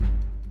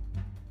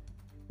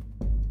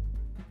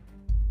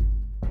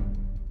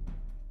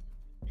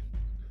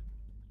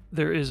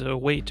there is a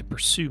way to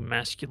pursue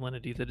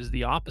masculinity that is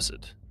the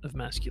opposite of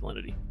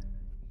masculinity.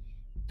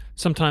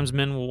 Sometimes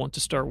men will want to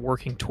start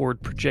working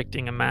toward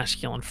projecting a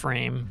masculine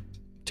frame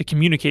to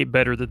communicate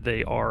better that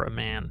they are a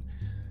man.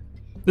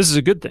 This is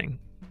a good thing,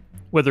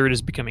 whether it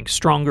is becoming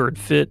stronger and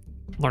fit,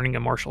 learning a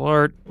martial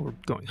art, or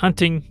going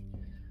hunting.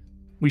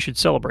 We should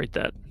celebrate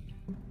that.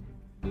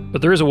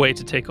 But there is a way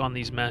to take on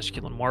these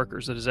masculine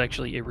markers that is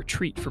actually a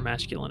retreat for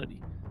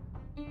masculinity.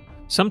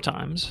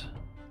 Sometimes,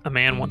 a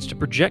man wants to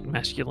project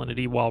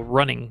masculinity while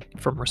running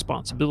from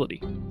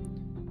responsibility.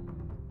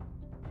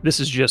 This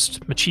is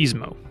just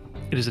machismo.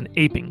 It is an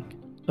aping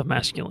of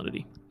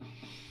masculinity.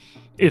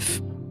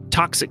 If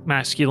toxic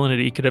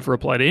masculinity could ever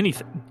apply to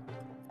anything,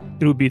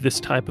 it would be this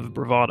type of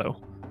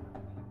bravado.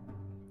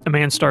 A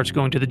man starts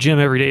going to the gym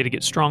every day to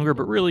get stronger,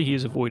 but really he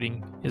is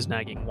avoiding his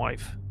nagging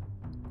wife.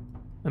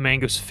 A man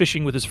goes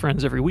fishing with his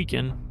friends every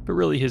weekend, but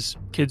really his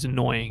kid's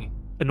annoying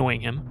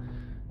him,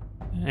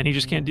 and he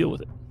just can't deal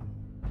with it.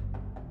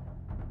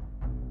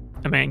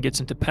 A man gets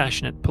into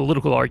passionate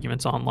political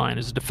arguments online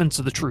as a defense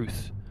of the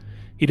truth.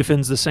 He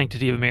defends the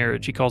sanctity of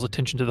marriage. He calls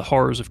attention to the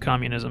horrors of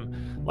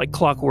communism. Like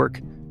clockwork,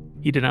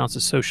 he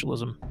denounces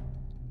socialism.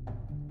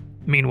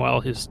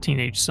 Meanwhile, his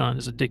teenage son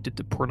is addicted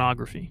to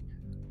pornography.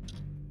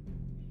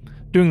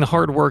 Doing the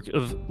hard work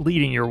of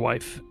leading your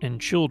wife and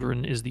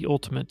children is the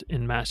ultimate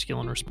in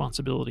masculine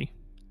responsibility.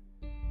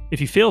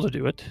 If you fail to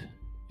do it,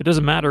 it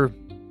doesn't matter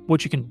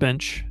what you can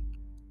bench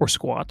or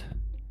squat.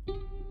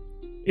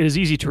 It is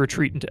easy to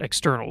retreat into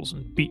externals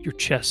and beat your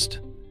chest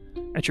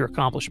at your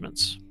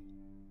accomplishments.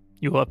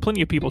 You will have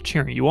plenty of people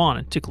cheering you on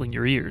and tickling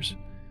your ears.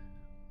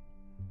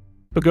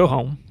 But go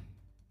home,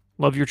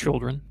 love your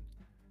children,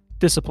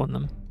 discipline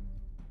them,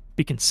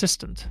 be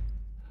consistent.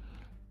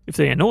 If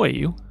they annoy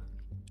you,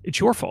 it's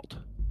your fault,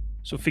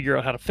 so figure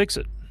out how to fix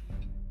it.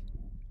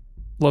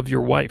 Love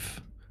your wife,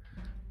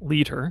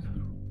 lead her,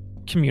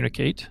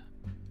 communicate,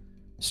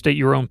 state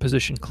your own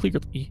position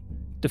clearly,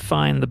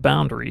 define the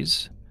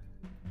boundaries,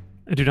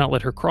 and do not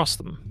let her cross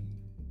them.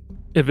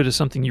 If it is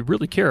something you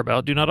really care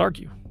about, do not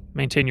argue.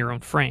 Maintain your own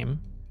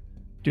frame.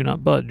 Do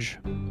not budge.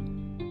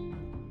 And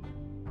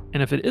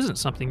if it isn't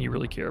something you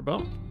really care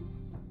about,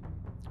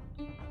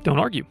 don't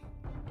argue.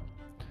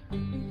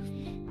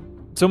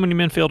 So many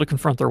men fail to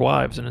confront their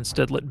wives and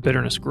instead let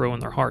bitterness grow in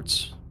their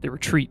hearts. They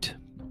retreat.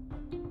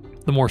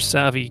 The more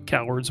savvy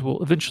cowards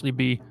will eventually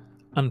be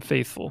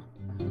unfaithful.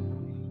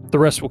 The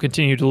rest will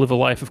continue to live a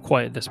life of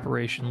quiet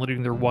desperation,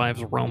 letting their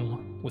wives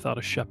roam without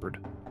a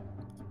shepherd.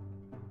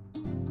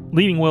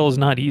 Leading well is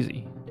not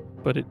easy,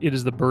 but it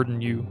is the burden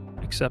you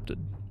accepted.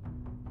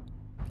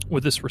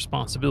 With this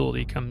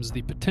responsibility comes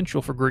the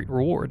potential for great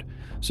reward,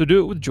 so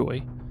do it with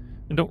joy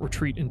and don't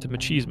retreat into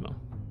machismo.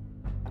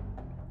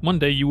 One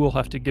day you will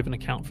have to give an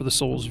account for the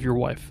souls of your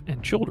wife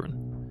and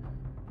children.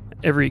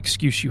 Every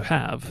excuse you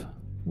have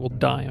will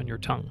die on your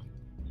tongue.